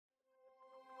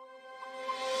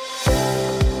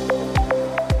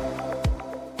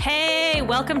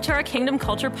Welcome to our Kingdom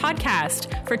Culture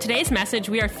podcast. For today's message,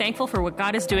 we are thankful for what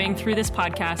God is doing through this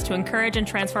podcast to encourage and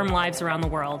transform lives around the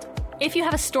world. If you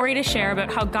have a story to share about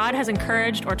how God has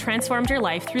encouraged or transformed your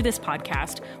life through this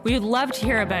podcast, we would love to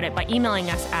hear about it by emailing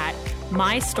us at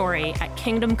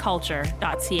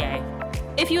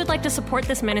mystory@kingdomculture.ca. If you would like to support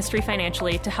this ministry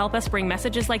financially to help us bring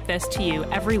messages like this to you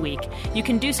every week, you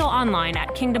can do so online at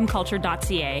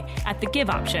kingdomculture.ca at the Give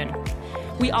option.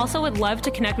 We also would love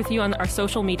to connect with you on our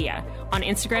social media, on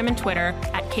Instagram and Twitter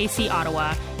at KC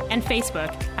Ottawa, and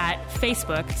Facebook at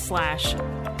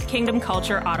Facebook/Kingdom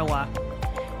Culture Ottawa.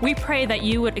 We pray that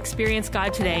you would experience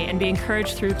God today and be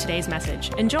encouraged through today's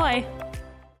message. Enjoy!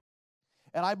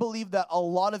 And I believe that a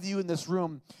lot of you in this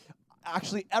room,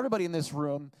 actually everybody in this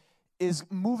room, is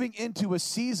moving into a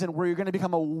season where you're going to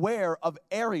become aware of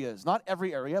areas, not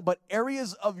every area, but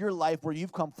areas of your life where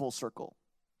you've come full circle.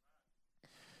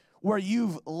 Where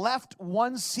you've left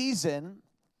one season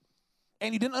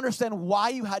and you didn't understand why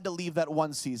you had to leave that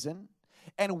one season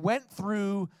and went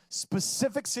through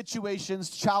specific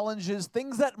situations, challenges,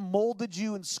 things that molded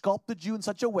you and sculpted you in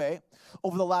such a way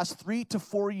over the last 3 to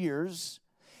 4 years.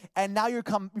 And now you've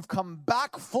come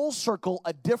back full circle,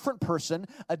 a different person,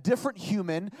 a different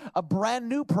human, a brand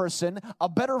new person, a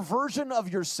better version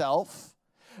of yourself.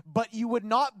 But you would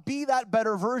not be that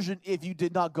better version if you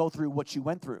did not go through what you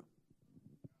went through.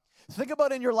 Think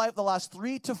about in your life the last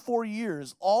 3 to 4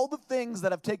 years, all the things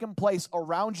that have taken place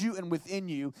around you and within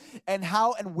you, and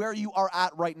how and where you are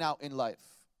at right now in life.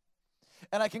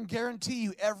 And I can guarantee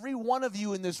you, every one of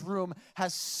you in this room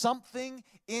has something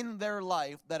in their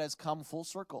life that has come full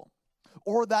circle,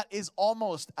 or that is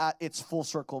almost at its full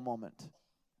circle moment.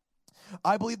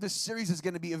 I believe this series is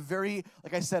going to be a very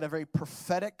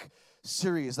prophetic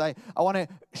series. I want to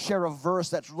share a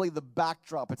verse that's really the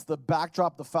backdrop. It's the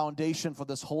backdrop, the foundation for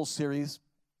this whole series.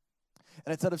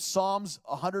 And it's out of Psalms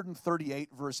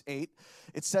 138, verse 8.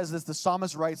 It says this, the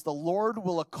psalmist writes, "The Lord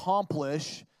will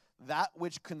accomplish that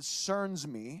which concerns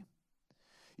me.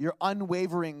 Your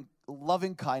unwavering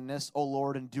loving kindness, O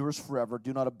Lord, endures forever.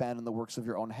 Do not abandon the works of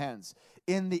your own hands."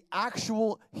 In the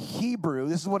actual Hebrew,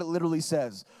 this is what it literally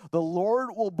says. The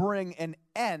Lord will bring an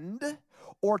end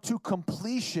or to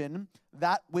completion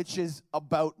that which is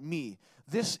about me.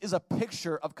 This is a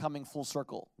picture of coming full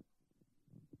circle.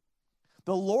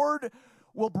 The Lord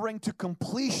will bring to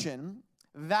completion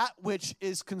that which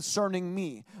is concerning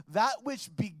me, that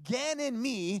which began in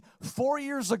me 4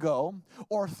 years ago,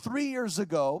 or 3 years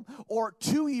ago, or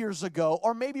 2 years ago,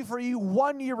 or maybe for you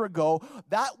 1 year ago.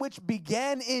 That which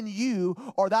began in you,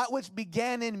 or that which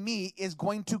began in me, is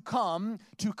going to come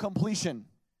to completion.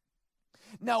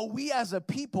 Now, we as a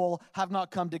people have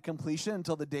not come to completion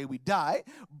until the day we die,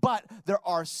 but there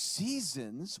are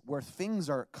seasons where things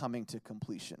are coming to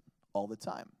completion all the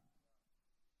time.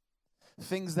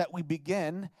 Things that we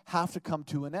begin have to come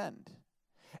to an end.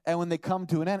 And when they come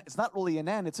to an end, it's not really an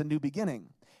end, it's a new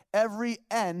beginning. Every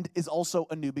end is also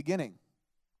a new beginning.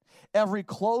 Every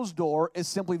closed door is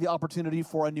simply the opportunity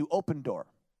for a new open door.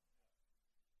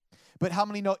 But how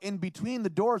many know in between the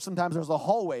doors, sometimes there's a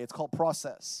hallway? It's called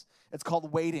process. It's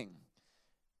called waiting.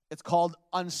 It's called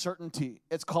uncertainty.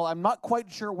 It's called, I'm not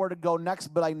quite sure where to go next,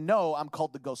 but I know I'm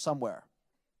called to go somewhere.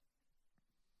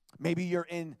 Maybe you're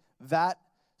in that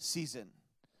season.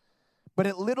 But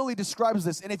it literally describes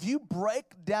this. And if you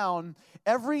break down,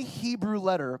 every Hebrew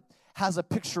letter has a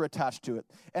picture attached to it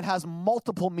and has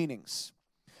multiple meanings.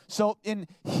 So in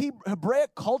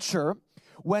Hebraic culture,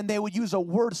 when they would use a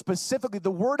word specifically,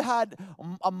 the word had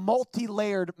a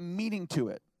multi-layered meaning to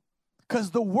it.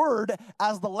 Because the word,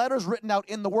 as the letters written out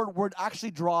in the word, would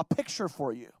actually draw a picture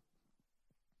for you.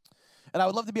 And I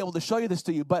would love to be able to show you this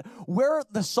to you. But where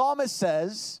the psalmist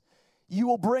says, you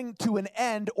will bring to an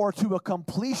end or to a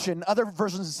completion. Other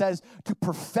versions it says, to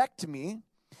perfect me.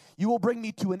 You will bring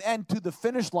me to an end, to the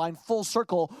finish line, full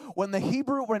circle. When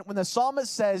the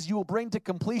psalmist says you will bring to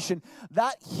completion,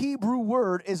 that Hebrew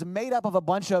word is made up of a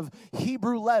bunch of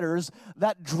Hebrew letters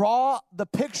that draw the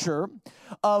picture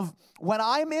of when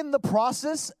I'm in the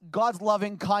process, God's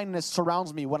loving kindness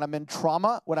surrounds me when I'm in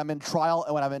trauma, when I'm in trial,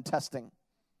 and when I'm in testing.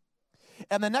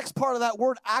 And the next part of that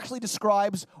word actually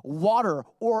describes water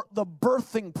or the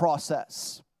birthing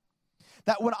process.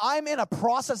 That when I'm in a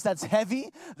process that's heavy,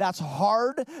 that's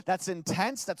hard, that's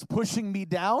intense, that's pushing me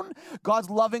down, God's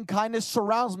loving kindness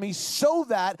surrounds me so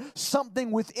that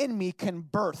something within me can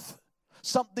birth.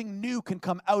 Something new can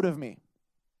come out of me.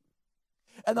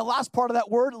 And the last part of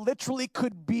that word literally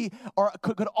could be, or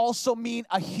could also mean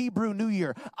a Hebrew New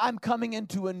Year. I'm coming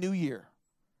into a new year.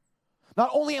 Not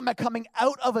only am I coming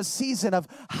out of a season of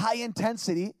high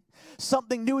intensity,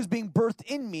 something new is being birthed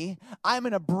in me, I'm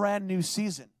in a brand new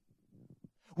season.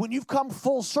 When you've come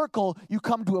full circle, you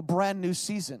come to a brand new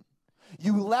season.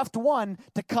 You left one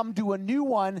to come to a new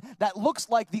one that looks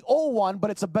like the old one, but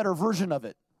it's a better version of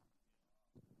it.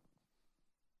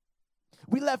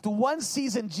 We left one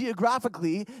season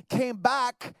geographically, came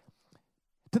back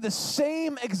to the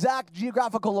same exact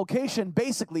geographical location,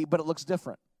 basically, but it looks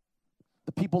different.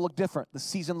 The people look different. The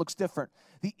season looks different.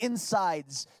 The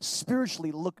insides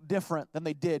spiritually look different than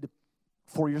they did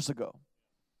 4 years ago.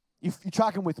 You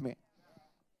tracking with me?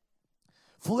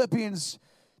 Philippians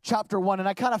chapter 1, and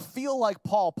I kind of feel like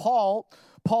Paul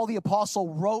the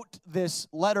apostle wrote this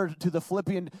letter to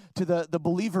the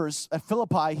believers at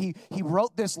Philippi. He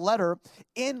wrote this letter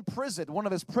in prison, one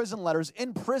of his prison letters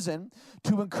in prison,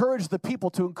 to encourage the people,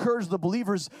 to encourage the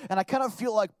believers. And I kind of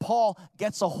feel like Paul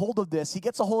gets a hold of this. He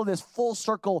gets a hold of this full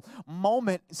circle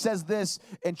moment. It says this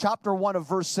in chapter 1 of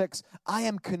verse 6, I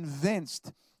am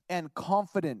convinced and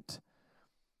confident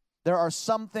there are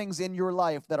some things in your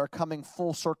life that are coming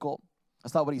full circle.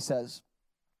 That's not what he says.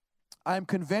 I am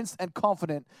convinced and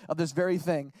confident of this very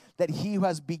thing, that he who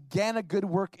has began a good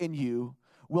work in you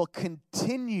will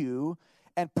continue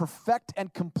and perfect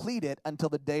and complete it until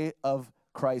the day of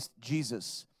Christ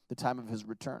Jesus, the time of his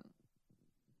return.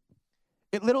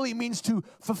 It literally means to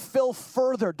fulfill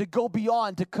further, to go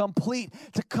beyond, to complete,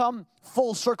 to come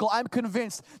full circle. I'm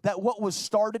convinced that what was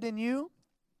started in you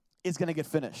is going to get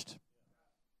finished.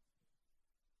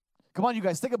 Come on, you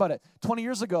guys, think about it. 20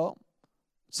 years ago,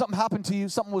 something happened to you,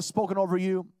 something was spoken over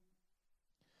you.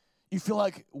 You feel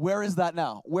like, where is that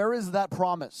now? Where is that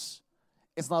promise?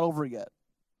 It's not over yet.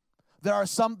 There are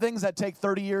some things that take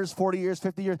 30 years, 40 years,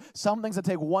 50 years. Some things that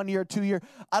take 1 year, 2 years.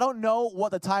 I don't know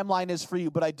what the timeline is for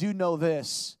you, but I do know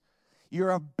this.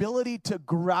 Your ability to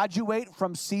graduate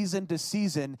from season to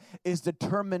season is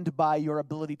determined by your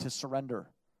ability to surrender.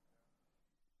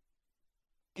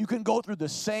 You can go through the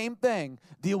same thing,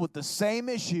 deal with the same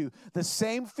issue, the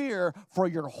same fear for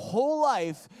your whole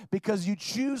life because you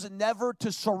choose never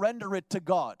to surrender it to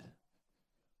God.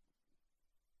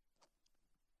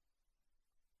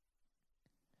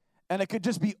 And it could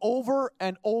just be over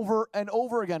and over and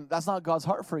over again. That's not God's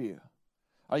heart for you.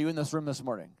 Are you in this room this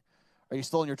morning? Are you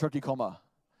still in your turkey coma?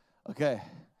 Okay.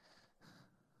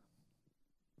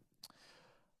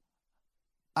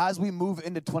 As we move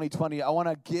into 2020, I want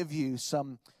to give you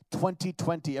some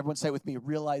 2020, everyone say it with me,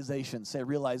 realizations. Say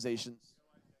realizations.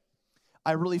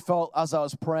 I really felt as I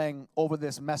was praying over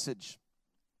this message,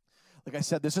 like I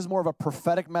said, this is more of a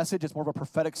prophetic message. It's more of a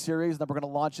prophetic series. Then we're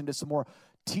going to launch into some more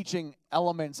teaching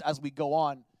elements as we go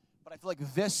on. But I feel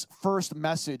like this first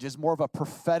message is more of a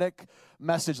prophetic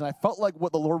message. And I felt like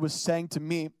what the Lord was saying to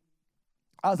me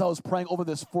as I was praying over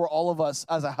this for all of us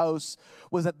as a house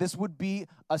was that this would be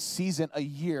a season, a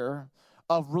year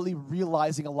of really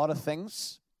realizing a lot of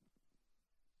things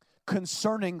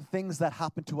concerning things that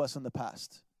happened to us in the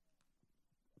past.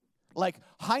 Like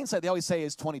hindsight, they always say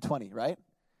is 2020, right?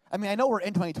 I mean, I know we're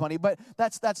in 2020, but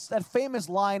that's that famous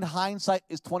line, hindsight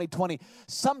is 2020.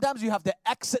 Sometimes you have to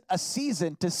exit a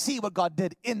season to see what God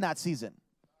did in that season.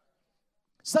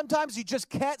 Sometimes you just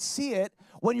can't see it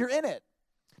when you're in it.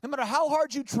 No matter how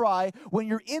hard you try, when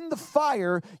you're in the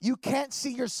fire, you can't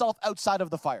see yourself outside of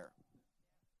the fire.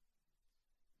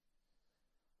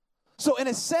 So in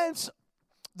a sense,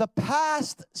 the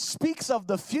past speaks of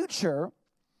the future,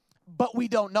 but we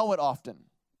don't know it often.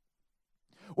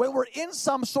 When we're in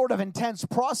some sort of intense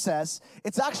process,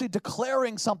 it's actually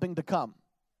declaring something to come.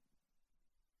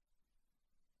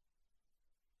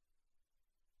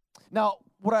 Now,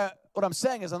 what I'm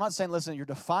saying is, I'm not saying, listen, you're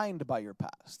defined by your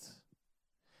past.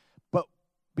 But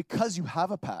because you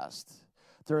have a past,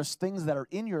 there's things that are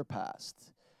in your past,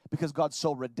 because God's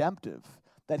so redemptive,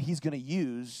 that he's going to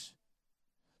use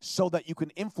so that you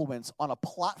can influence on a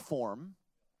platform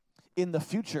in the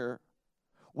future.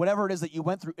 Whatever it is that you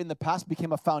went through in the past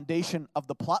became a foundation of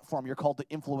the platform you're called to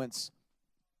influence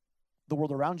the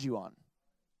world around you on.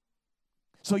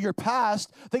 So your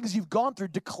past, things you've gone through,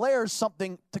 declares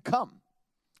something to come,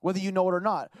 whether you know it or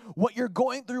not. What you're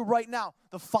going through right now,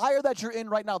 the fire that you're in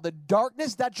right now, the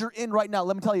darkness that you're in right now,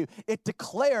 let me tell you, it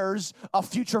declares a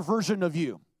future version of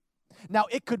you. Now,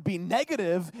 it could be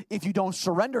negative if you don't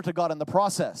surrender to God in the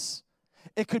process.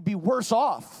 It could be worse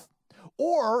off.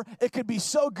 Or it could be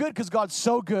so good because God's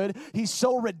so good, he's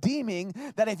so redeeming,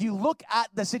 that if you look at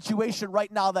the situation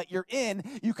right now that you're in,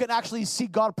 you can actually see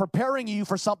God preparing you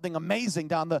for something amazing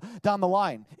down the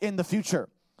line in the future.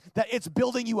 That it's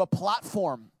building you a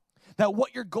platform, that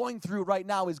what you're going through right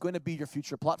now is going to be your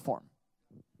future platform.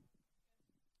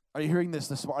 Are you hearing this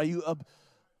morning? Are you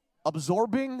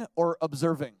absorbing or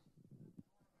observing?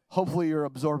 Hopefully you're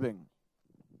absorbing.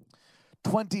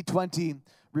 2020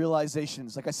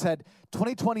 realizations. Like I said,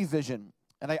 2020 vision.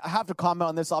 And I have to comment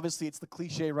on this. Obviously, it's the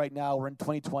cliche right now. We're in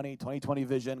 2020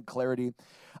 vision, clarity.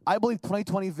 I believe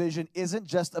 2020 vision isn't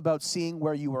just about seeing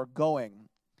where you are going,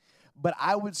 but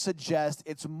I would suggest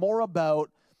it's more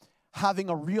about having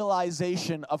a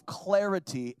realization of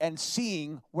clarity and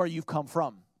seeing where you've come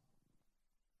from.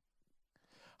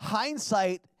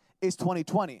 Hindsight is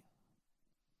 2020.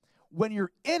 When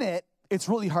you're in it, it's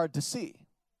really hard to see.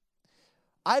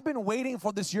 I've been waiting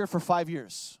for this year for 5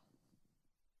 years.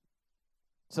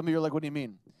 Some of you are like, what do you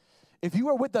mean? If you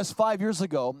were with us 5 years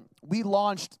ago, we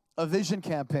launched a vision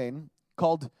campaign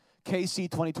called KC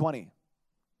 2020.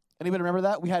 Anybody remember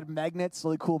that? We had magnets,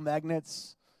 really cool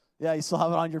magnets. Yeah, you still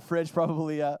have it on your fridge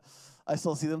probably. I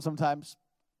still see them sometimes.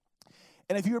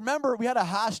 And if you remember, we had a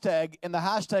hashtag, and the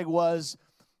hashtag was,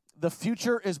 "The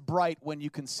future is bright when you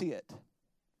can see it."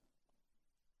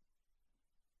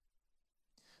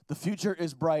 The future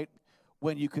is bright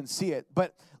when you can see it.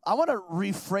 But I want to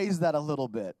rephrase that a little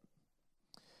bit,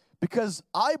 because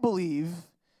I believe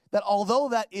that although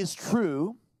that is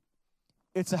true,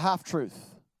 it's a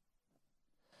half-truth.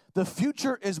 The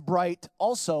future is bright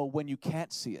also when you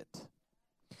can't see it.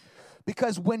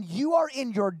 Because when you are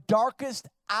in your darkest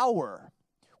hour,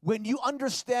 when you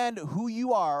understand who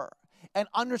you are and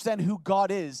understand who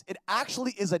God is, it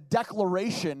actually is a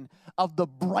declaration of the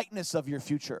brightness of your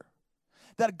future.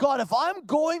 That God, if I'm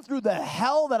going through the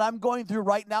hell that I'm going through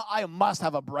right now, I must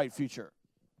have a bright future.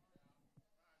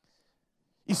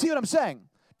 You see what I'm saying?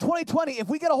 2020, if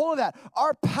we get a hold of that,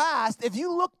 our past, if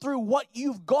you look through what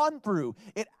you've gone through,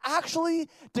 it actually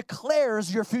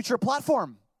declares your future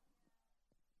platform.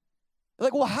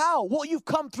 Like, well, how? Well, you've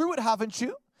come through it, haven't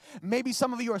you? Maybe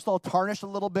some of you are still tarnished a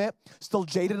little bit, still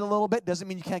jaded a little bit. Doesn't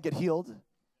mean you can't get healed.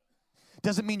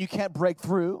 Doesn't mean you can't break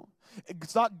through.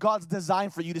 It's not God's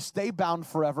design for you to stay bound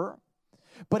forever.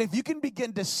 But if you can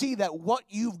begin to see that what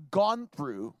you've gone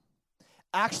through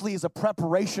actually is a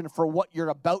preparation for what you're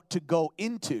about to go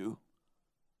into,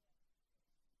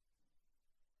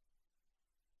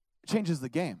 it changes the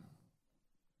game.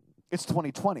 It's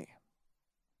 2020.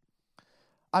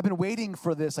 I've been waiting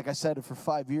for this, like I said, for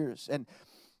 5 years. And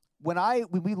when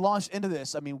we launched into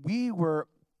this, I mean, we were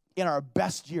in our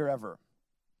best year ever.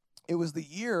 It was the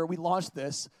year we launched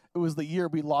this. It was the year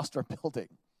we lost our building.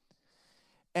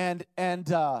 And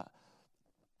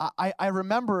I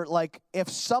remember, like, if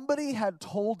somebody had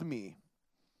told me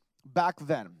back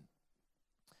then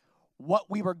what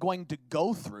we were going to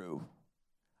go through,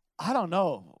 I don't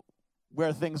know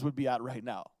where things would be at right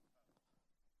now.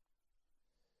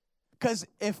 Because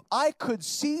if I could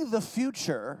see the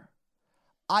future,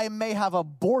 I may have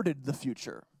aborted the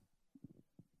future.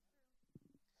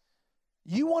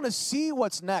 You want to see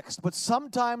what's next, but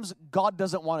sometimes God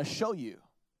doesn't want to show you.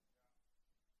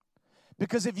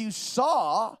 Because if you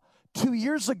saw 2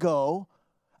 years ago,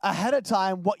 ahead of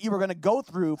time, what you were going to go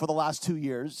through for the last 2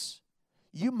 years,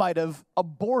 you might have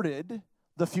aborted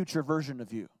the future version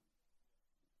of you.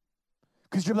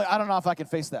 Because you're like, I don't know if I can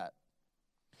face that.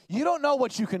 You don't know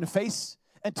what you can face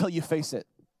until you face it.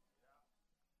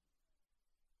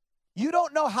 You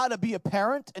don't know how to be a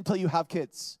parent until you have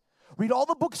kids. Read all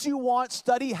the books you want,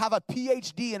 study, have a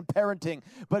PhD in parenting.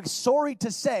 But sorry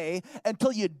to say,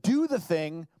 until you do the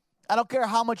thing, I don't care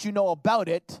how much you know about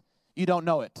it, you don't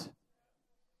know it.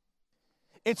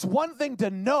 It's one thing to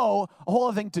know, a whole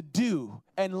other thing to do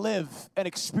and live and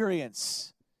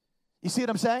experience. You see what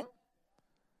I'm saying?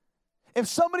 If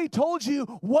somebody told you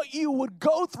what you would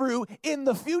go through in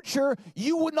the future,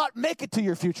 you would not make it to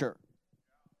your future.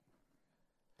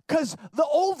 Because the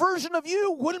old version of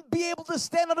you wouldn't be able to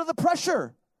stand under the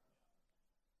pressure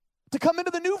to come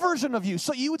into the new version of you.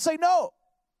 So you would say no.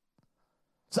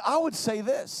 So I would say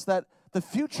this, that the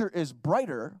future is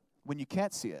brighter when you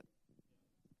can't see it.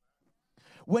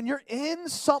 When you're in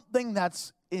something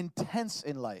that's intense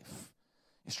in life,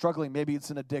 you're struggling, maybe it's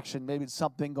an addiction, maybe it's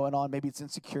something going on, maybe it's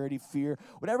insecurity, fear,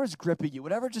 whatever's gripping you,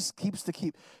 whatever just keeps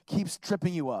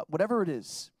tripping you up, whatever it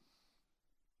is.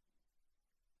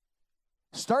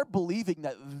 Start believing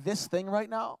that this thing right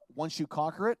now, once you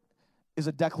conquer it, is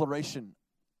a declaration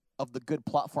of the good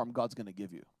platform God's going to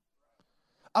give you.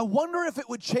 I wonder if it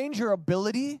would change your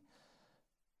ability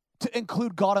to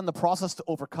include God in the process to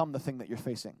overcome the thing that you're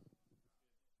facing.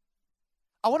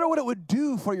 I wonder what it would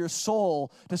do for your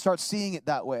soul to start seeing it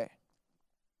that way.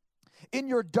 In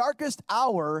your darkest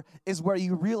hour is where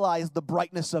you realize the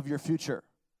brightness of your future.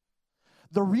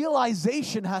 The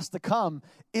realization has to come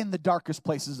in the darkest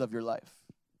places of your life.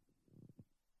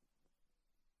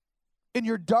 In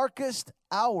your darkest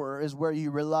hour is where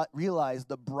you realize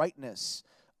the brightness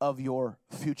of your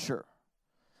future.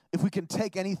 If we can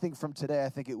take anything from today, I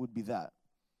think it would be that.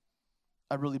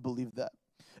 I really believe that.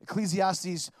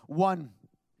 Ecclesiastes 1,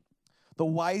 the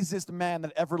wisest man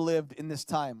that ever lived in this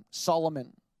time,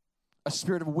 Solomon. A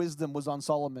spirit of wisdom was on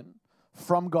Solomon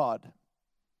from God.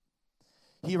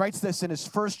 He writes this in his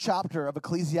first chapter of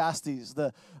Ecclesiastes,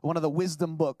 one of the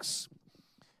wisdom books.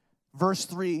 Verse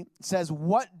 3 says,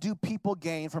 "What do people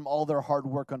gain from all their hard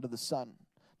work under the sun?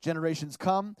 Generations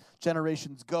come,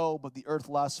 generations go, but the earth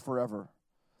lasts forever."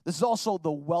 This is also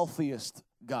the wealthiest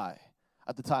guy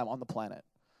at the time on the planet.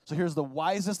 So here's the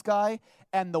wisest guy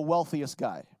and the wealthiest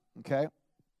guy, okay?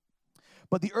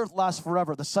 But the earth lasts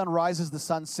forever. The sun rises, the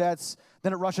sun sets,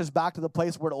 then it rushes back to the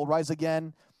place where it will rise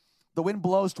again. The wind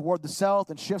blows toward the south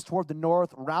and shifts toward the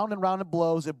north. Round and round it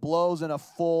blows. It blows in a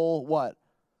full what?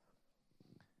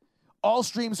 All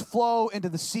streams flow into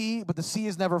the sea, but the sea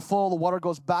is never full. The water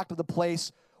goes back to the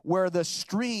place where the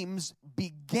streams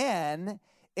began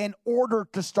in order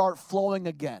to start flowing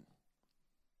again.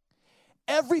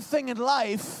 Everything in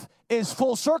life is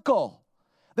full circle.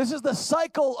 This is the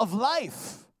cycle of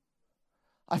life.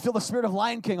 I feel the spirit of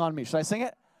Lion King on me. Should I sing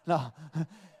it? No.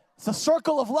 It's the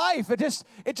circle of life. It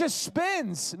just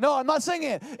spins. No, I'm not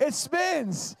singing it. It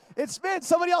spins. It spins.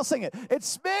 Somebody else sing it. It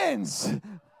spins.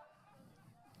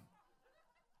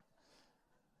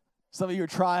 Some of you are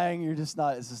trying. It's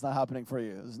just not happening for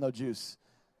you. There's no juice.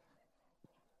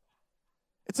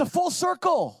 It's a full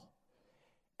circle.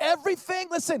 Everything,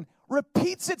 listen,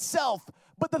 repeats itself.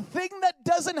 But the thing that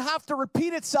doesn't have to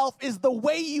repeat itself is the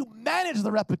way you manage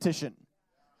the repetition.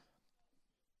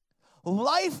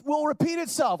 Life will repeat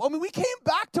itself. I mean, we came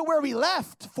back to where we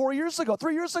left 4 years ago,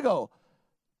 3 years ago.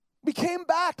 We came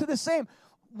back to the same.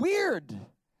 Weird.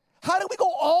 How did we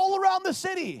go all around the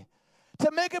city to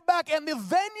make it back? And the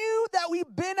venue that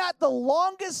we've been at the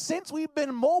longest since we've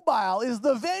been mobile is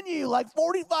the venue like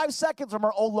 45 seconds from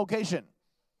our old location.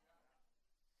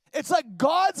 It's like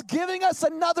God's giving us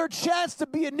another chance to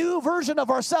be a new version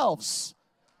of ourselves.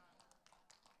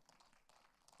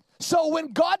 So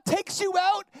when God takes you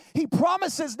out, he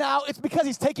promises now it's because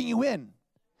he's taking you in.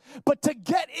 But to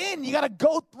get in, you got to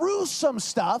go through some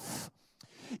stuff.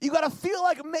 You got to feel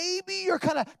like maybe you're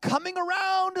kind of coming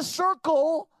around a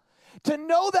circle to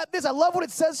know that this. I love what it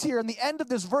says here. In the end of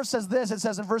this verse says this. It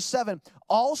says in verse 7,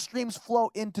 all streams flow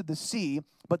into the sea,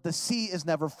 but the sea is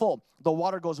never full. The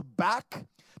water goes back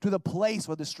to the place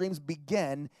where the streams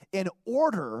begin in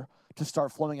order to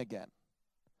start flowing again.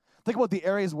 Think about the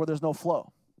areas where there's no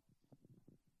flow.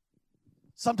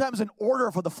 Sometimes in order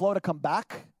for the flow to come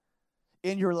back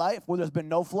in your life where there's been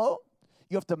no flow,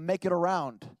 you have to make it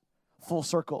around full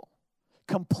circle.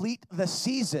 Complete the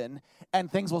season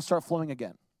and things will start flowing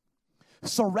again.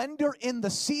 Surrender in the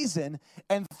season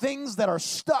and things that are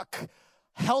stuck,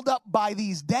 held up by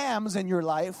these dams in your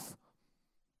life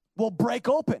will break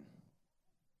open.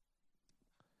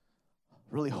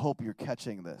 Really hope you're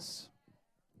catching this.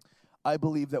 I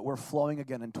believe that we're flowing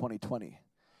again in 2020.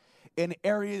 In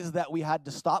areas that we had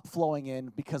to stop flowing in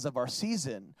because of our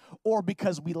season or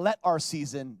because we let our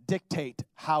season dictate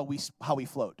how we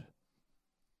flowed.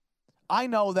 I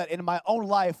know that in my own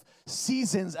life,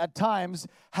 seasons at times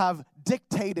have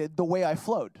dictated the way I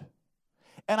flowed.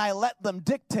 And I let them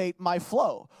dictate my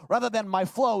flow rather than my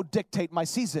flow dictate my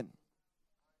season.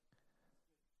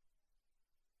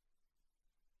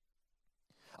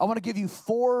 I want to give you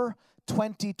 4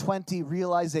 2020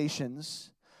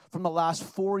 realizations from the last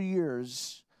 4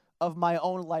 years of my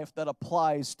own life that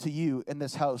applies to you in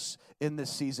this house, in this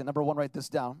season. Number 1, write this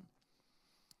down.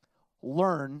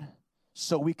 Learn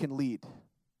so we can lead.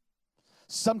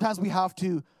 Sometimes we have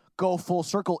to go full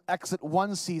circle, exit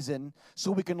one season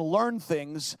so we can learn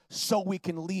things so we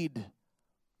can lead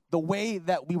the way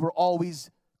that we were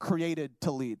always created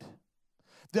to lead.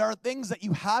 There are things that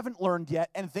you haven't learned yet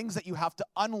and things that you have to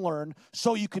unlearn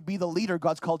so you could be the leader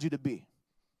God's called you to be.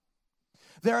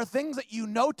 There are things that you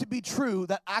know to be true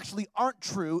that actually aren't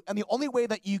true, and the only way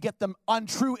that you get them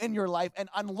untrue in your life and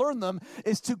unlearn them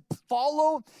is to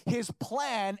follow his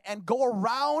plan and go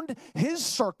around his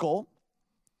circle,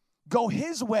 go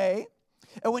his way,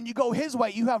 and when you go his way,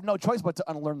 you have no choice but to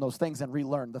unlearn those things and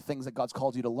relearn the things that God's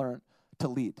called you to learn, to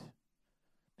lead.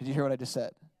 Did you hear what I just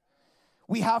said?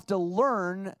 We have to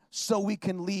learn so we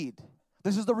can lead.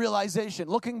 This is the realization.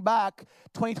 Looking back,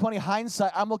 2020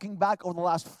 hindsight, I'm looking back over the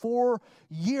last 4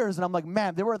 years, and I'm like,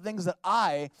 man, there were things that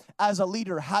I, as a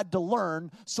leader, had to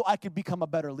learn so I could become a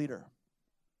better leader.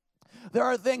 There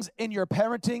are things in your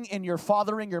parenting, in your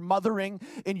fathering, your mothering,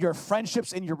 in your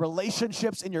friendships, in your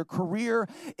relationships, in your career,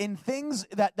 in things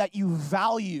that you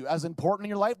value as important in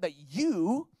your life that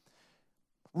you,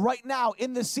 right now,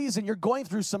 in this season, you're going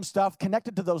through some stuff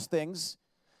connected to those things.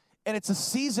 And it's a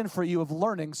season for you of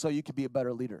learning so you can be a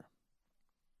better leader.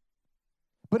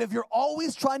 But if you're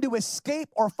always trying to escape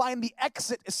or find the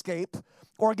exit escape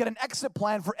or get an exit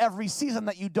plan for every season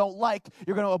that you don't like,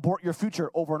 you're going to abort your future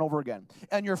over and over again.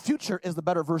 And your future is the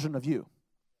better version of you.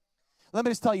 Let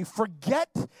me just tell you, forget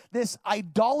this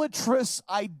idolatrous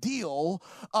ideal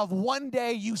of one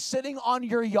day you sitting on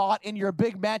your yacht in your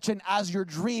big mansion as your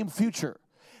dream future.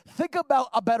 Think about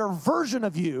a better version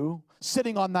of you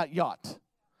sitting on that yacht.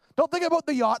 Don't think about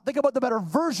the yacht, think about the better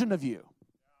version of you.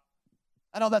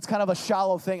 I know that's kind of a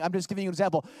shallow thing. I'm just giving you an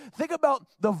example. Think about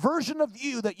the version of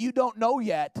you that you don't know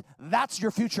yet. That's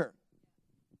your future.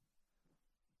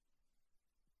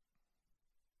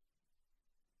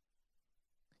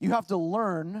 You have to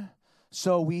learn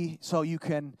so you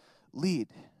can lead.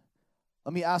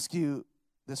 Let me ask you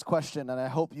this question, and I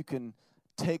hope you can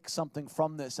take something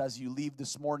from this as you leave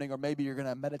this morning, or maybe you're going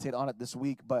to meditate on it this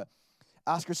week. But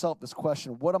ask yourself this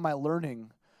question: what am I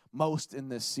learning most in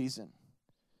this season?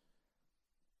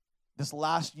 This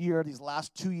last year, these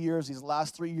last 2 years, these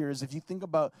last 3 years, if you think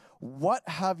about what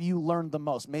have you learned the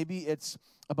most, maybe it's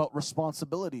about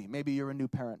responsibility. Maybe you're a new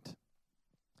parent.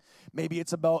 Maybe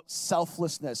it's about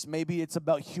selflessness. Maybe it's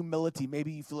about humility.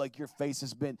 Maybe you feel like your face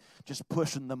has been just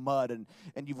pushed in the mud and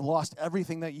you've lost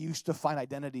everything that you used to find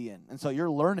identity in. And so you're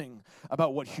learning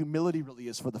about what humility really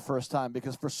is for the first time,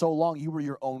 because for so long you were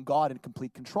your own God in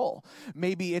complete control.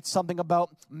 Maybe it's something about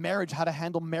marriage, how to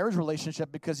handle marriage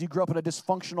relationship, because you grew up in a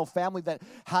dysfunctional family that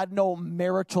had no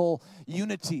marital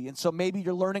unity. And so maybe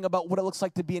you're learning about what it looks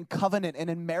like to be in covenant and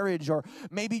in marriage, or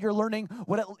maybe you're learning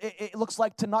what it looks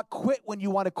like to not quit when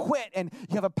you want to quit. And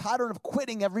you have a pattern of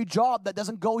quitting every job that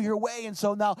doesn't go your way. And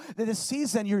so now this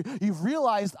season, you've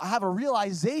realized, I have a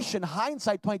realization,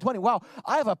 hindsight 2020, wow,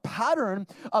 I have a pattern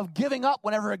of giving up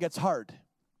whenever it gets hard.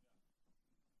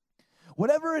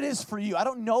 Whatever it is for you, I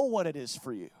don't know what it is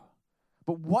for you,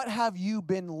 but what have you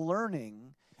been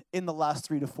learning in the last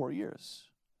 3 to 4 years?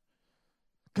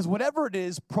 Because whatever it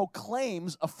is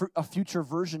proclaims a future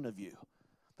version of you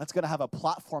that's going to have a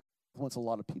platform to influence a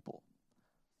lot of people.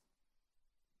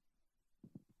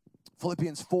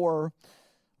 Philippians 4,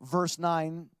 verse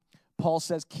 9, Paul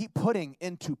says, keep putting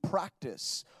into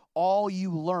practice all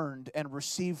you learned and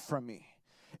received from me.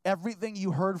 Everything you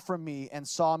heard from me and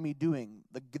saw me doing.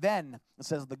 Then, it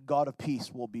says, the God of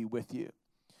peace will be with you.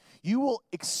 You will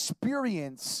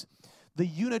experience the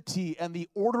unity and the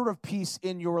order of peace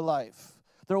in your life.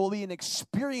 There will be an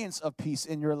experience of peace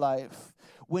in your life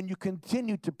when you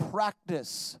continue to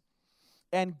practice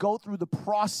and go through the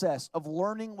process of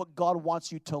learning what God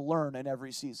wants you to learn in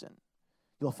every season.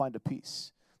 You'll find a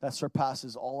peace that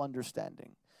surpasses all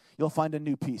understanding. You'll find a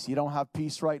new peace. You don't have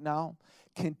peace right now?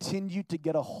 Continue to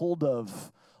get a hold of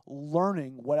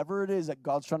learning whatever it is that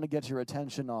God's trying to get your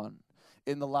attention on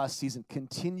in the last season.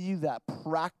 Continue that.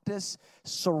 Practice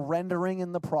surrendering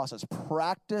in the process.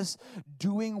 Practice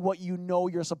doing what you know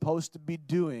you're supposed to be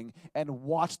doing, and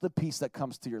watch the peace that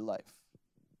comes to your life.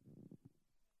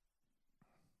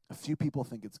 A few people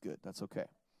think it's good. That's okay.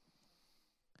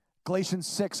 Galatians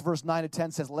 6, verse 9 to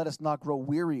 10 says, let us not grow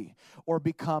weary or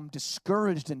become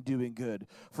discouraged in doing good,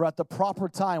 for at the proper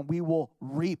time we will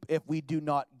reap if we do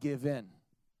not give in.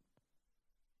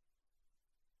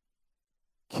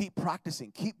 Keep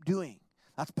practicing. Keep doing.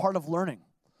 That's part of learning.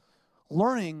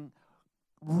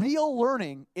 Real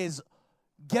learning is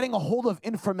getting a hold of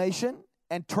information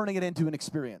and turning it into an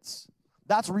experience.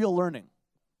 That's real learning.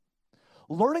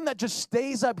 Learning that just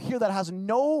stays up here, that has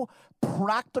no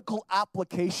practical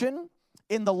application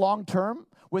in the long term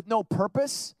with no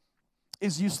purpose,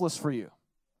 is useless for you.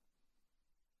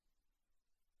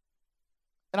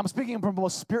 And I'm speaking from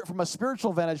a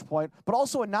spiritual vantage point, but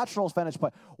also a natural vantage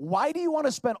point. Why do you want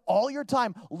to spend all your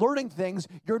time learning things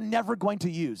you're never going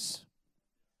to use?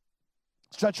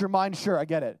 Stretch your mind, sure, I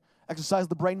get it. Exercise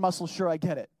the brain muscle, sure, I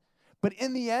get it. But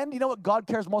in the end, you know what God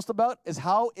cares most about is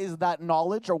how is that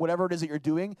knowledge or whatever it is that you're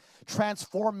doing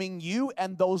transforming you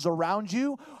and those around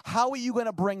you? How are you going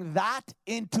to bring that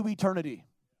into eternity?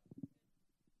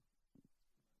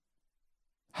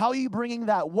 How are you bringing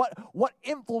that? What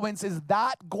influence is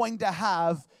that going to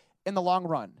have in the long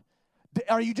run?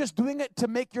 Are you just doing it to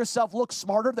make yourself look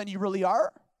smarter than you really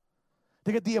are?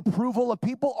 To get the approval of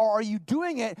people? Or are you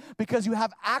doing it because you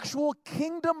have actual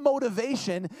kingdom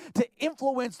motivation to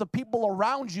influence the people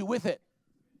around you with it?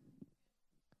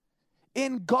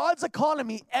 In God's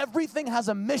economy, everything has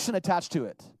a mission attached to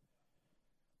it.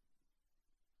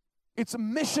 It's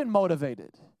mission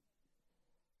motivated.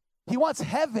 He wants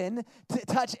heaven to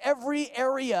touch every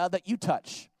area that you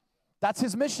touch. That's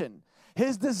his mission.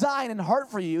 His design and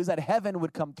heart for you is that heaven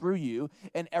would come through you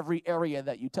in every area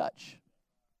that you touch.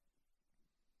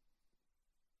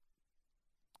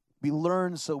 We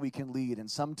learn so we can lead, and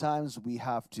sometimes we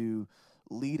have to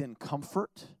lead in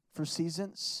comfort for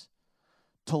seasons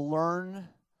to learn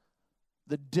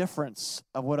the difference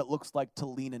of what it looks like to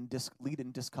lead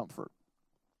in discomfort.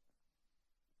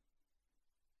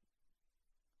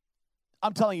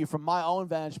 I'm telling you, from my own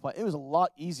vantage point, it was a lot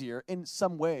easier in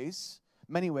some ways,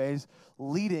 many ways,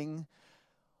 leading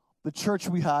the church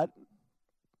we had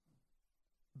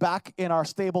back in our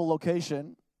stable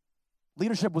location.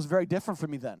 Leadership was very different for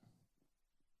me then.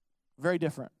 Very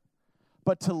different.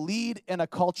 But to lead in a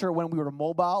culture when we were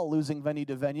mobile, losing venue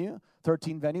to venue,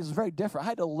 13 venues, was very different. I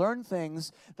had to learn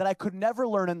things that I could never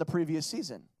learn in the previous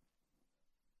season.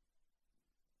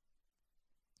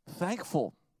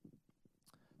 Thankful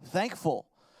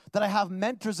that I have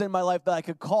mentors in my life that I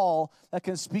could call that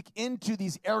can speak into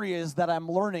these areas that I'm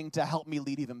learning to help me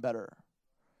lead even better.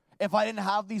 If I didn't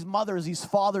have these mothers, these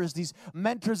fathers, these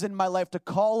mentors in my life to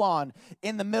call on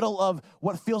in the middle of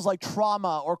what feels like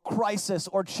trauma or crisis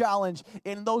or challenge,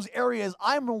 in those areas,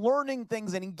 I'm learning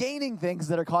things and gaining things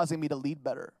that are causing me to lead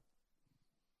better.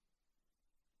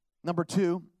 Number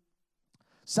two,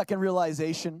 second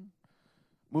realization,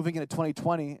 moving into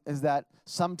 2020, is that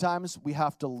sometimes we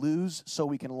have to lose so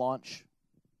we can launch.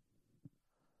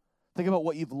 Think about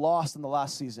what you've lost in the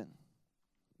last season.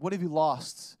 What have you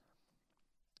lost?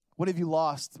 What have you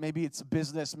lost? Maybe it's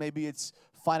business, maybe it's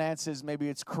finances, maybe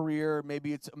it's career,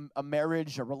 maybe it's a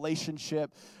marriage, a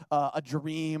relationship, a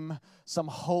dream, some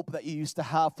hope that you used to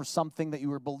have for something that you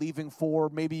were believing for.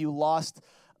 Maybe you lost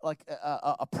like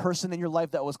a person in your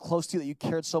life that was close to you that you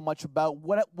cared so much about.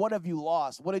 What have you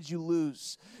lost? What did you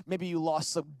lose? Maybe you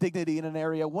lost some dignity in an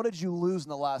area. What did you lose in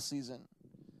the last season?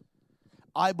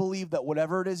 I believe that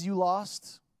whatever it is you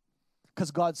lost, because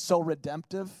God's so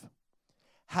redemptive,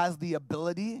 has the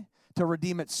ability to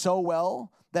redeem it so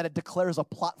well that it declares a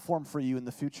platform for you in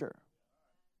the future.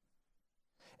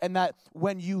 And that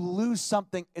when you lose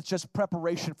something, it's just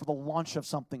preparation for the launch of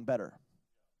something better.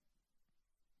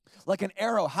 Like an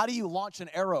arrow, how do you launch an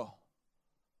arrow?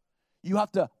 You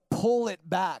have to pull it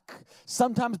back.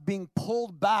 Sometimes being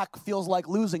pulled back feels like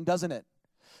losing, doesn't it?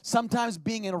 Sometimes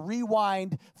being in a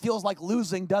rewind feels like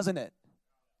losing, doesn't it?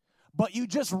 But you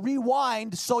just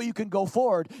rewind so you can go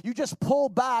forward. You just pull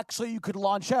back so you could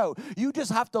launch out. You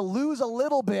just have to lose a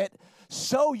little bit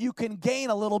so you can gain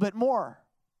a little bit more.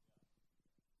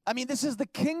 I mean, this is the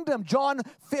kingdom. John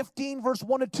 15, verse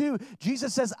 1 to 2.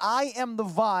 Jesus says, I am the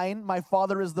vine. My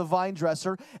Father is the vine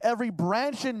dresser. Every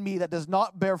branch in me that does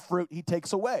not bear fruit, he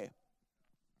takes away.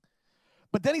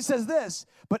 But then he says this,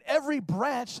 but every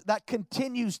branch that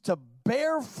continues to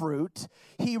bear fruit,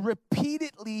 he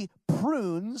repeatedly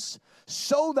prunes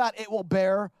so that it will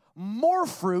bear more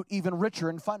fruit, even richer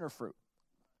and finer fruit.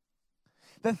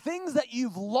 The things that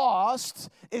you've lost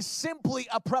is simply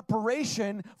a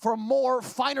preparation for more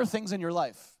finer things in your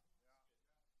life.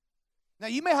 Now,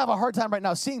 you may have a hard time right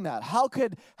now seeing that. How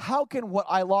can what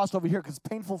I lost over here, because it's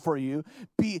painful for you,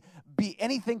 be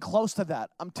anything close to that?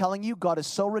 I'm telling you, God is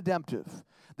so redemptive.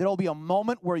 There will be a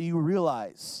moment where you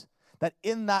realize that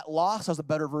in that loss, there's a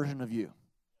better version of you.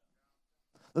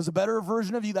 There's a better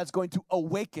version of you that's going to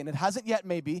awaken. It hasn't yet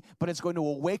maybe, but it's going to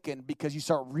awaken because you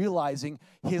start realizing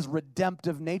his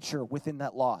redemptive nature within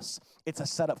that loss. It's a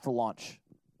setup for launch.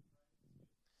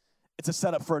 It's a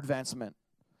setup for advancement.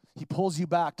 He pulls you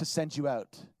back to send you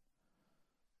out.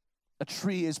 A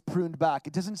tree is pruned back.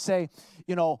 It doesn't say,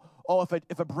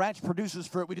 if a branch produces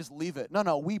fruit, we just leave it.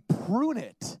 No, we prune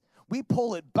it. We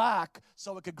pull it back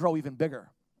so it could grow even bigger.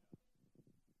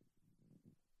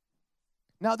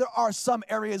 Now, there are some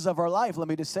areas of our life, let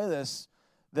me just say this,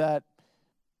 that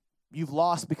you've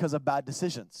lost because of bad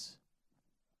decisions.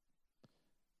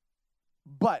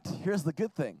 But here's the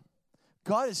good thing.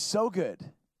 God is so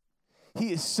good.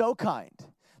 He is so kind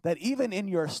that even in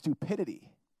your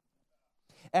stupidity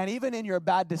and even in your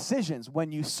bad decisions,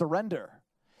 when you surrender,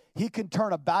 he can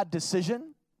turn a bad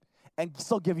decision and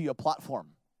still give you a platform.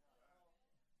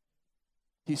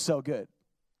 He's so good.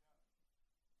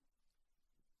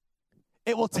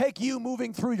 It will take you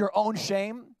moving through your own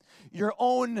shame, your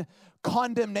own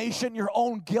condemnation, your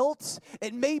own guilt.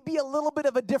 It may be a little bit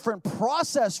of a different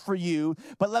process for you,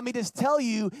 but let me just tell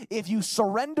you, if you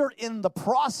surrender in the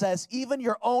process, even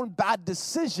your own bad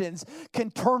decisions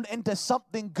can turn into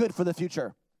something good for the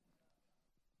future.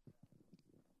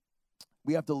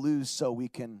 We have to lose so we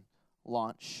can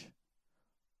launch.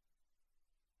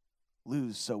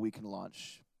 Lose so we can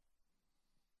launch.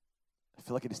 I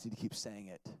feel like I just need to keep saying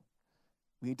it.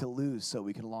 We need to lose so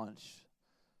we can launch.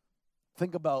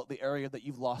 Think about the area that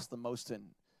you've lost the most in.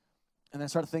 And then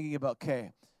start thinking about,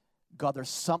 okay, God, there's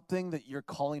something that you're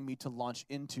calling me to launch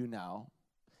into now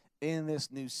in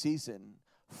this new season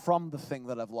from the thing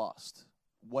that I've lost.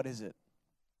 What is it?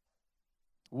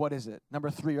 What is it? Number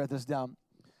 3, write this down.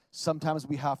 Sometimes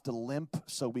we have to limp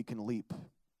so we can leap.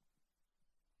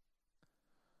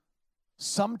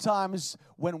 Sometimes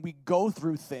when we go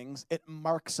through things, it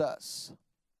marks us.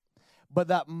 But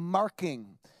that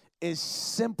marking is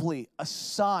simply a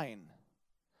sign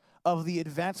of the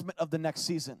advancement of the next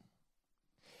season.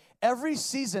 Every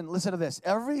season, listen to this,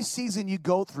 every season you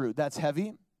go through that's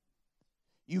heavy,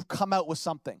 you've come out with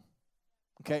something.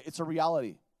 Okay, it's a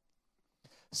reality.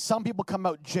 Some people come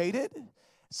out jaded.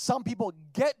 Some people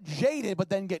get jaded, but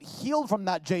then get healed from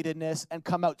that jadedness and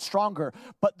come out stronger.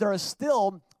 But there is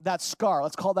still that scar.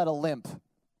 Let's call that a limp.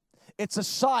 It's a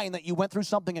sign that you went through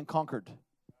something and conquered.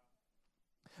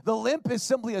 The limp is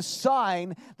simply a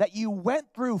sign that you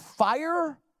went through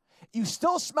fire. You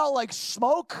still smell like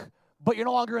smoke, but you're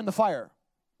no longer in the fire.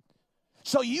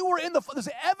 So you were in there's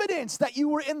evidence that you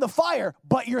were in the fire,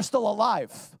 but you're still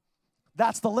alive.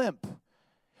 That's the limp.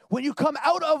 When you come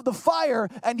out of the fire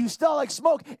and you smell like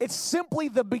smoke, it's simply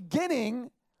the beginning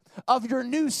of your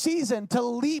new season to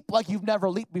leap like you've never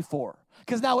leaped before.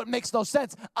 Because now it makes no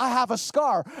sense. I have a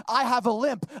scar. I have a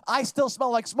limp. I still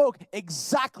smell like smoke.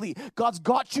 Exactly. God's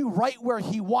got you right where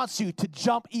He wants you to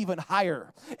jump even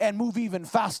higher and move even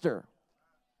faster.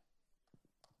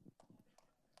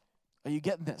 Are you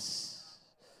getting this?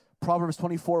 Proverbs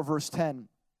 24, verse 10.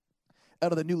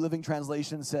 Out of the New Living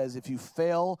Translation says, if you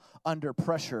fail under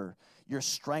pressure, your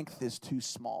strength is too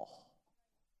small.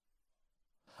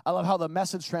 I love how the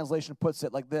Message translation puts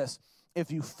it like this. If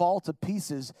you fall to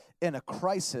pieces in a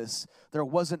crisis, there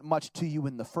wasn't much to you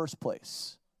in the first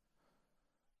place.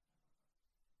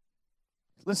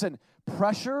 Listen,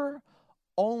 pressure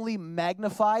only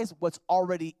magnifies what's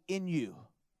already in you.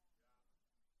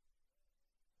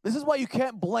 This is why you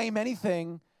can't blame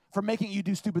anything for making you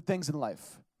do stupid things in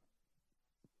life.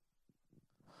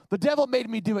 The devil made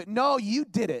me do it. No, you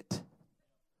did it.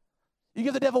 You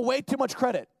give the devil way too much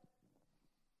credit.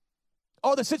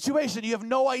 Oh, the situation, you have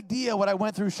no idea what I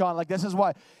went through, Sean. Like, this is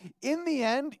why. In the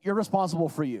end, you're responsible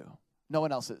for you. No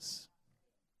one else is.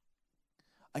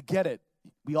 I get it.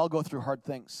 We all go through hard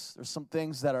things. There's some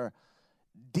things that are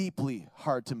deeply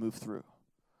hard to move through.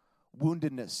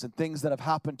 Woundedness and things that have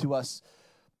happened to us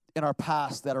in our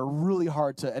past that are really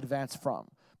hard to advance from.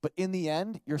 But in the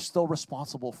end, you're still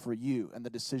responsible for you and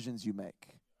the decisions you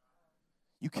make.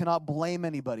 You cannot blame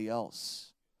anybody else.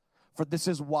 For this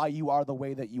is why you are the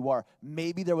way that you are.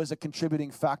 Maybe there was a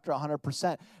contributing factor,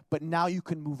 100%, but now you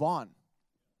can move on.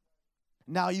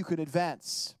 Now you can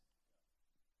advance.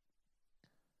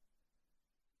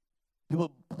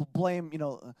 People blame,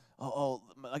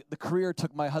 the career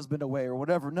took my husband away or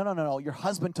whatever. No. Your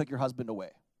husband took your husband away.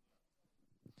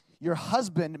 Your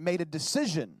husband made a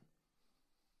decision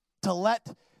to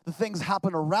let the things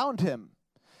happen around him.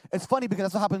 It's funny because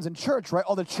that's what happens in church, right?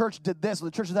 Oh, the church did this, or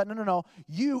the church did that. No.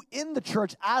 You in the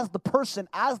church as the person,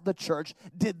 as the church,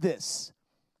 did this.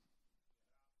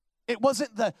 It wasn't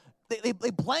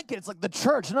they blanket, it's like the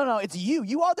church. No, it's you.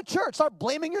 You are the church. Start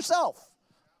blaming yourself.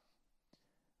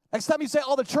 Next time you say,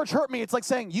 oh, the church hurt me, it's like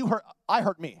saying, I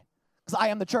hurt me. Because I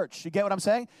am the church. You get what I'm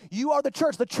saying? You are the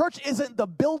church. The church isn't the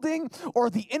building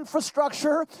or the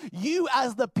infrastructure. You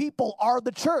as the people are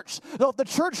the church. So if the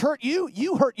church hurt you,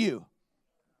 you hurt you.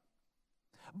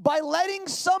 By letting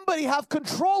somebody have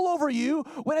control over you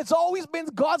when it's always been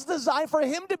God's design for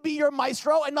Him to be your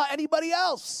maestro and not anybody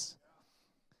else.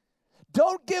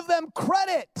 Don't give them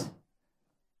credit.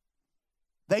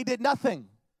 They did nothing.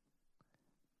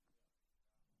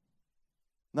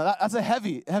 Now, that's a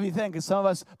heavy thing because some of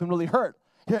us have been really hurt.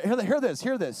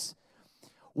 Hear this.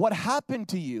 What happened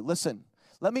to you? Listen,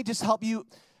 let me just help you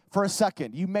for a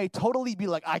second. You may totally be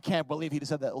like, I can't believe he just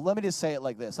said that. Well, let me just say it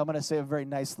like this. I'm going to say it very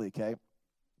nicely, okay?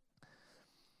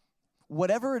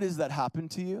 Whatever it is that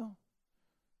happened to you,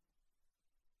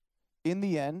 in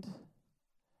the end,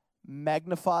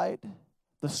 magnified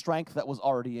the strength that was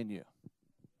already in you.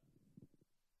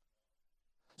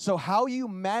 So how you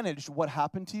managed what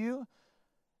happened to you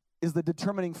is the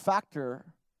determining factor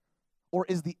or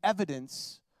is the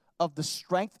evidence of the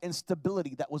strength and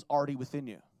stability that was already within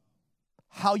you.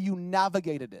 How you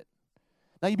navigated it.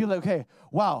 Now you'd be like, okay,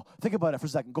 wow, think about it for a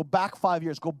second. Go back 5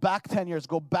 years, go back 10 years,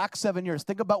 go back 7 years.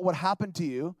 Think about what happened to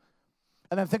you.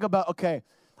 And then think about, okay,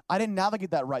 I didn't navigate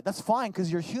that right. That's fine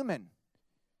because you're human.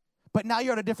 But now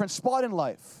you're at a different spot in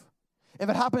life. If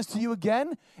it happens to you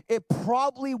again, it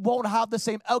probably won't have the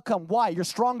same outcome. Why? You're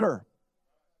stronger.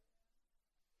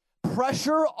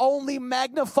 Pressure only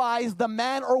magnifies the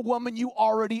man or woman you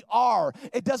already are.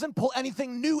 It doesn't pull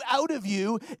anything new out of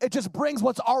you. It just brings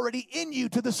what's already in you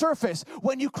to the surface.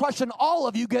 When you crush an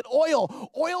olive, you get oil.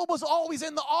 Oil was always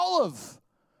in the olive.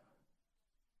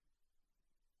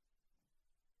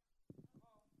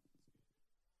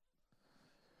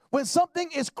 When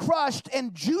something is crushed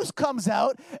and juice comes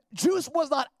out, juice was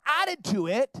not added to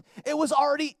it. It was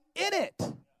already in it.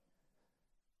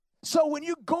 So when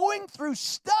you're going through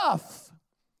stuff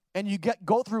and you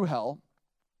go through hell,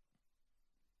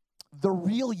 the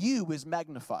real you is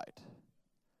magnified.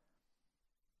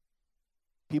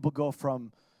 People go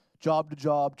from job to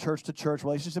job, church to church,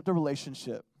 relationship to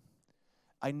relationship.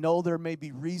 I know there may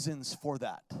be reasons for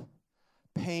that,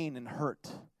 pain and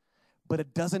hurt, but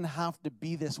it doesn't have to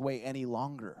be this way any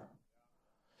longer.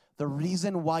 The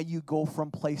reason why you go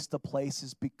from place to place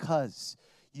is because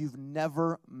you've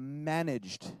never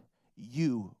managed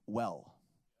you well.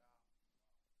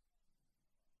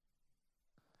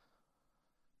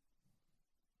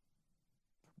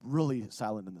 Really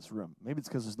silent in this room. Maybe it's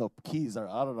because there's no keys there.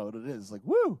 I don't know what it is. Like,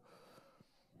 woo!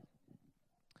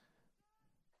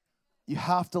 You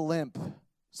have to limp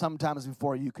sometimes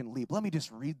before you can leap. Let me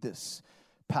just read this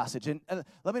passage. And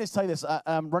let me just tell you this.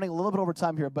 I'm running a little bit over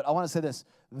time here, but I want to say this.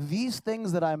 These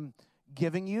things that I'm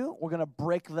giving you, we're going to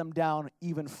break them down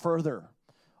even further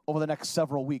over the next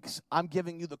several weeks. I'm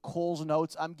giving you the Coles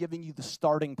Notes. I'm giving you the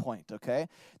starting point, okay?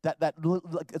 That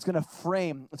it's going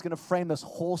to frame this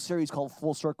whole series called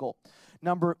Full Circle.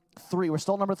 Number 3, we're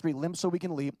still number 3, limp so we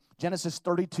can leap. Genesis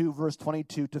 32, verse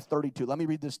 22 to 32. Let me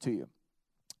read this to you.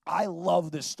 I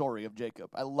love this story of Jacob.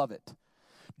 I love it.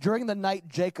 During the night,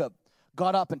 Jacob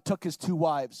got up and took his 2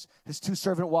 wives, his 2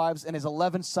 servant wives, and his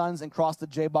 11 sons, and crossed the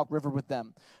Jabbok River with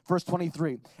them. Verse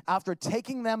 23, after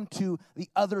taking them to the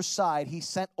other side, he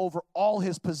sent over all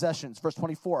his possessions. Verse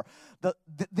 24,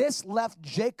 this left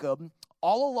Jacob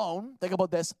all alone, think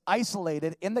about this,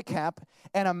 isolated in the camp,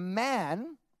 and a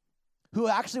man who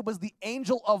actually was the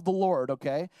angel of the Lord,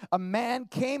 okay? A man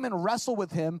came and wrestled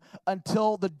with him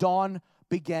until the dawn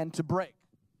began to break.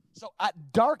 So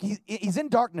at dark, he's in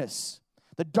darkness.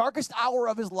 The darkest hour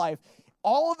of his life,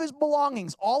 all of his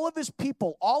belongings, all of his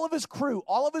people, all of his crew,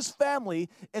 all of his family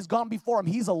is gone before him.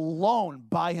 He's alone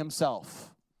by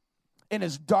himself in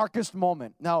his darkest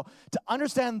moment. Now, to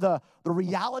understand the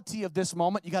reality of this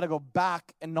moment, you got to go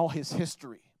back and know his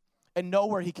history and know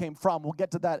where he came from. We'll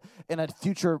get to that in a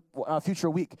future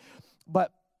week.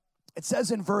 But it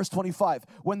says in verse 25,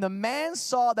 when the man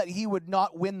saw that he would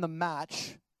not win the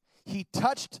match, he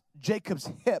touched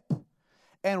Jacob's hip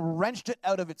and wrenched it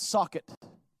out of its socket.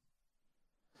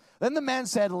 Then the man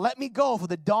said, let me go, for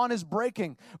the dawn is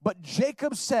breaking. But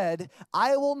Jacob said,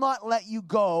 I will not let you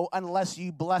go unless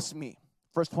you bless me.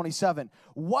 Verse 27,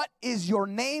 what is your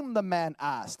name, the man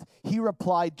asked. He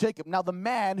replied, Jacob. Now the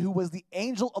man who was the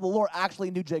angel of the Lord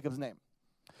actually knew Jacob's name.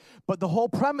 But the whole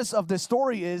premise of this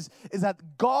story is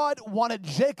that God wanted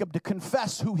Jacob to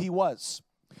confess who he was.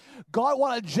 God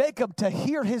wanted Jacob to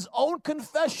hear his own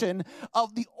confession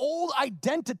of the old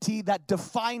identity that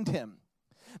defined him,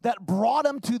 that brought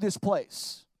him to this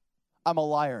place. I'm a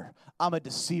liar. I'm a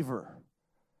deceiver.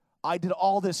 I did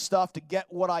all this stuff to get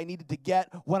what I needed to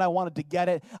get when I wanted to get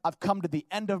it. I've come to the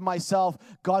end of myself.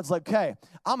 God's like, okay,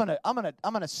 I'm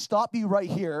gonna stop you right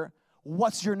here.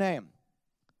 What's your name?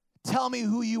 Tell me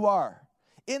who you are.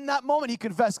 In that moment, he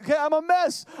confessed, okay, I'm a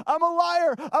mess. I'm a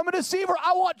liar. I'm a deceiver.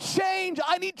 I want change.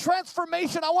 I need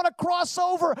transformation. I want to cross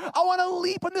over. I want to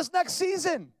leap in this next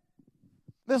season.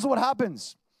 This is what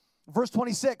happens. Verse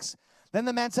 26, then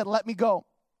the man said, let me go.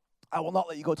 I will not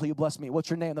let you go till you bless me. What's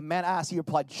your name? The man asked, he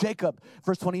replied, Jacob.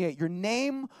 Verse 28, your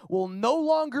name will no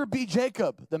longer be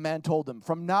Jacob, the man told him.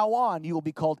 From now on, you will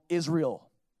be called Israel,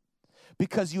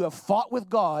 because you have fought with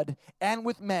God and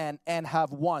with man and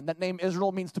have won. That name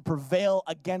Israel means to prevail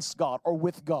against God or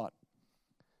with God.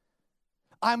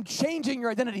 I'm changing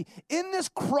your identity. In this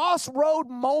crossroad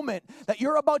moment that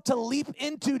you're about to leap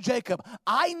into, Jacob,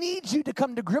 I need you to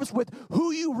come to grips with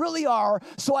who you really are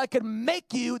so I can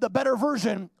make you the better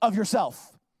version of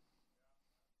yourself.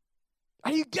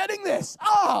 Are you getting this?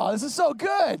 Oh, this is so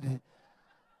good.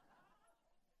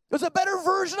 There's a better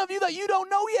version of you that you don't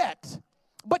know yet.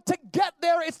 But to get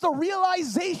there, it's the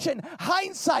realization,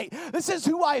 hindsight. This is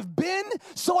who I've been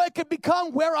so I can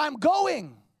become where I'm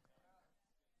going.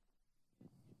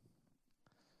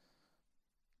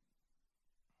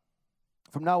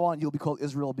 From now on, you'll be called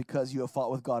Israel because you have fought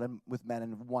with God and with men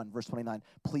and won. Verse 29,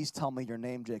 please tell me your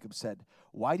name, Jacob said.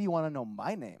 Why do you want to know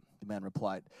my name? The man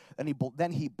replied. And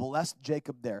then he blessed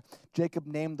Jacob there. Jacob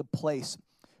named the place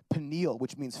Peniel,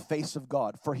 which means face of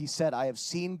God. For he said, I have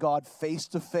seen God face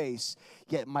to face,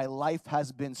 yet my life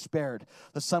has been spared.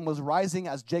 The sun was rising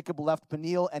as Jacob left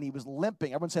Peniel, and he was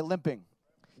limping. Everyone say limping.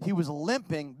 He was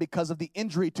limping because of the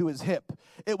injury to his hip.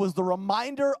 It was the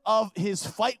reminder of his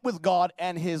fight with God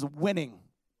and his winning.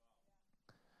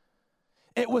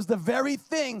 It was the very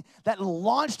thing that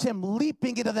launched him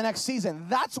leaping into the next season.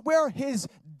 That's where his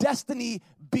destiny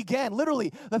began.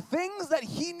 Literally, the things that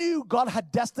he knew God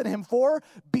had destined him for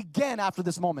began after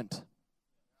this moment.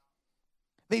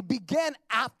 They began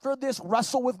after this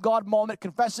wrestle with God moment,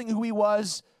 confessing who he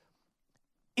was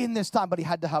in this time, but he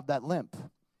had to have that limp.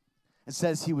 It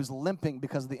says he was limping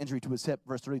because of the injury to his hip.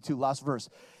 Verse 32, last verse.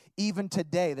 Even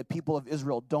today, the people of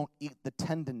Israel don't eat the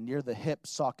tendon near the hip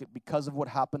socket because of what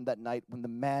happened that night when the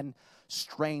man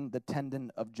strained the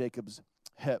tendon of Jacob's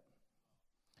hip.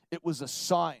 It was a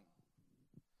sign.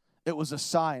 It was a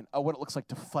sign of what it looks like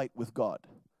to fight with God.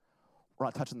 We're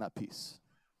not touching that piece.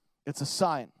 It's a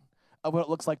sign of what it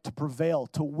looks like to prevail,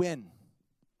 to win,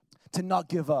 to not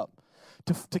give up,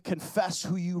 to confess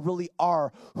who you really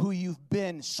are, who you've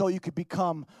been, so you could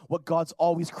become what God's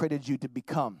always created you to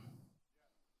become.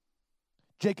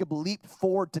 Jacob leaped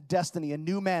forward to destiny, a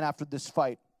new man after this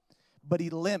fight, but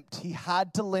he limped. He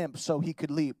had to limp so he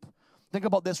could leap. Think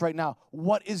about this right now.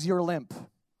 What is your limp?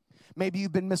 Maybe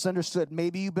you've been misunderstood.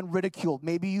 Maybe you've been ridiculed.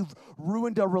 Maybe you've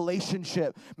ruined a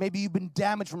relationship. Maybe you've been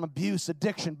damaged from abuse,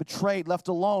 addiction, betrayed, left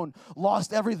alone,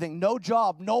 lost everything, no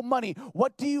job, no money.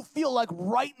 What do you feel like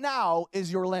right now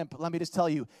is your limp? Let me just tell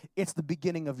you, it's the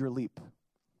beginning of your leap.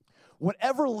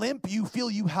 Whatever limp you feel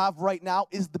you have right now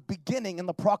is the beginning and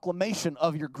the proclamation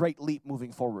of your great leap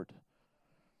moving forward.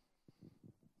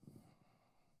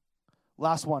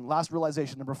 Last one, last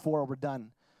realization, number 4, we're done.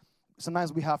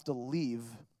 Sometimes we have to leave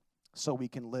so we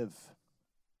can live.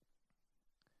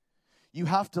 You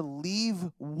have to leave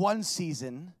one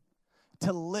season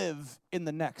to live in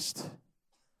the next.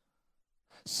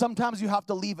 Sometimes you have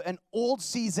to leave an old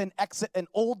season, exit an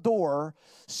old door,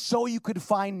 so you could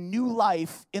find new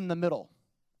life in the middle.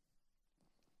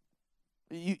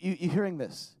 You hearing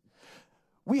this?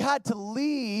 We had to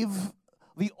leave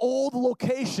the old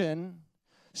location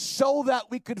so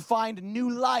that we could find new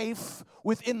life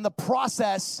within the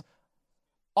process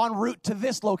en route to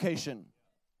this location.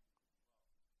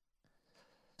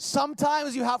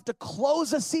 Sometimes you have to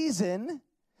close a season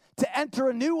to enter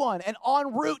a new one, and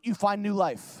en route you find new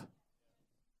life.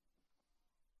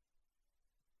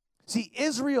 See,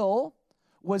 Israel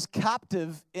was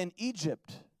captive in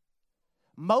Egypt.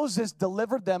 Moses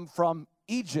delivered them from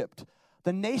Egypt.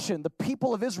 The nation, the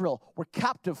people of Israel, were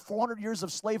captive, 400 years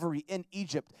of slavery in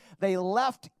Egypt. They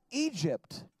left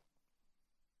Egypt.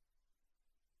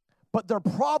 But their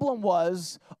problem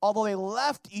was, although they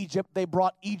left Egypt, they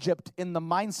brought Egypt in the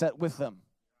mindset with them.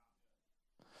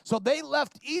 So they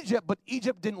left Egypt, but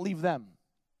Egypt didn't leave them.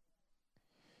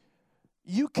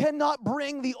 You cannot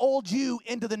bring the old you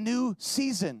into the new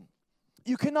season.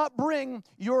 You cannot bring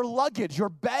your luggage, your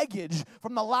baggage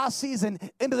from the last season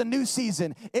into the new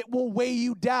season. It will weigh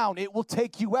you down. It will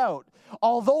take you out.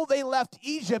 Although they left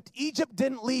Egypt, Egypt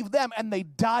didn't leave them, and they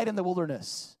died in the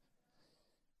wilderness.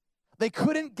 They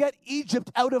couldn't get Egypt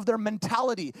out of their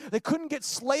mentality. They couldn't get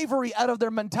slavery out of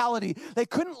their mentality. They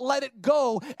couldn't let it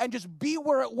go and just be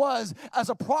where it was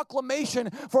as a proclamation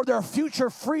for their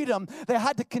future freedom. They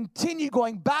had to continue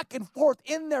going back and forth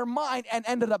in their mind and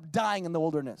ended up dying in the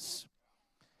wilderness.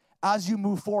 As you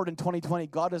move forward in 2020,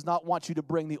 God does not want you to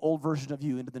bring the old version of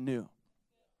you into the new.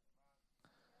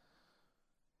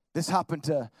 This happened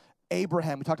to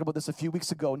Abraham. We talked about this a few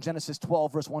weeks ago in Genesis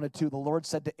 12, verse 1 to 2. The Lord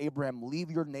said to Abraham,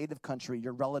 leave your native country,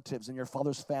 your relatives, and your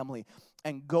father's family,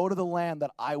 and go to the land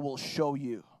that I will show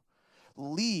you.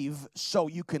 Leave so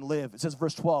you can live. It says,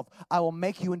 verse 12, I will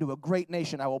make you into a great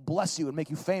nation. I will bless you and make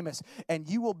you famous, and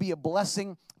you will be a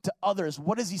blessing to others.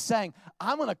 What is he saying?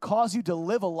 I'm going to cause you to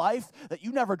live a life that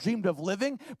you never dreamed of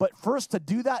living, but first to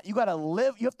do that, you got to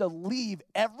live. You have to leave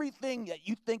everything that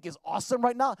you think is awesome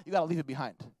right now. You got to leave it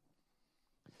behind.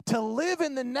 To live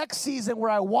in the next season where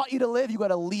I want you to live, you got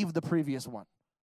to leave the previous one.